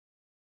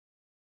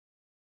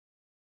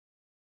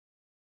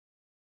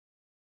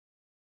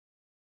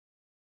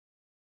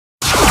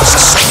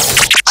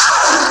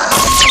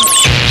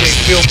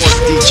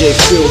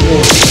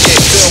DJ-FILLMORE.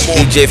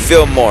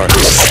 DJ-FILLMORE.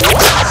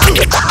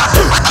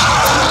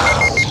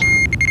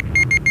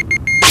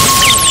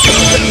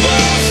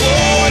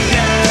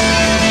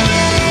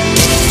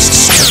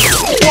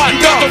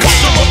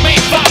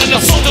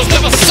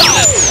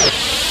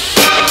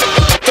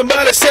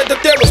 Somebody said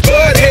that there was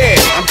blood here.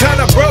 I'm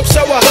kinda broke,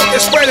 so I hope they're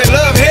spreading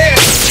love here.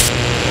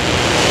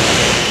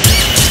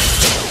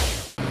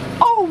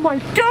 Oh my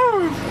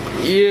god!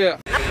 Yeah.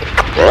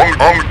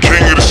 I'm the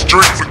king of the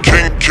streets, the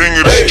king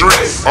of the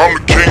streets. I'm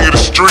the king of the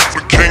streets,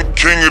 the king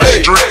of the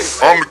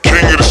streets. I'm the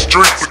king of the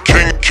streets, the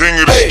king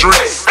of the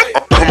streets.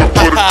 I'm coming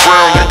for the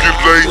crown, you get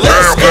laid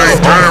down, laid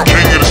down.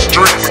 King of the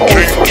streets, the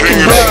king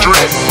of the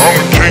streets. I'm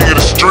the king of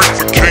the streets,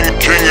 the king of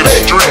the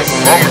streets.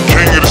 I'm the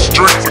king of the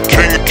streets, the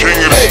king of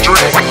the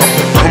streets. I'm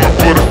coming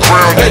for the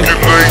crown, you get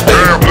laid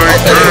down,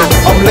 laid down.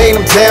 I'm laying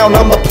them down,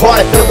 I'm a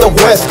party from the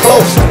West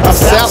Coast. I'm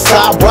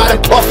Southside,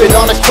 riding, puffing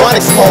on a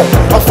chronic smoke.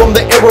 I'm from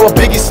the era of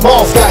Biggie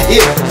Smalls got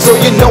hit, so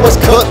you know it's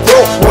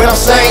cutthroat when I'm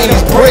saying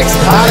these bricks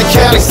out of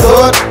Cali,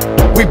 son.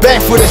 We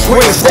back for this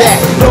ring stack.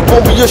 Look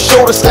over your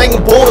shoulder, slanging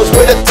borders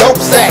with a dope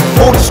sack.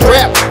 Pull the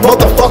strap,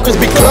 motherfuckers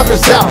be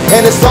clunkers out.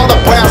 And it's all the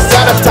brown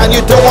side of town,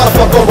 you don't wanna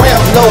fuck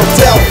around. No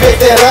doubt,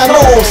 fit that I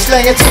know,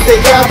 slanging to the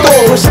gato.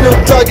 With Snoop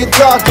Dogg and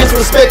Dog,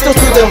 disrespect us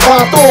to the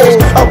vatos.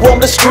 I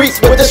roam the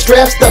streets with the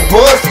straps that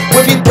buzz.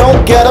 If you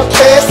don't get a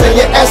pass, then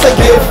your ass will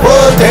get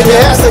buzzed. And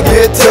your ass will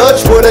get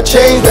touched with a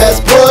chain that's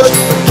pushed.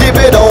 Give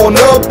it on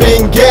up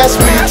in gas,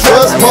 we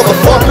trust,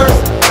 motherfuckers.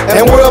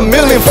 And we're a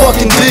million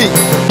fucking deep.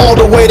 All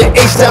the way to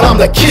H-Town, I'm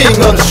the king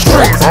of the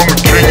streets. I'm the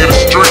king of the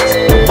streets.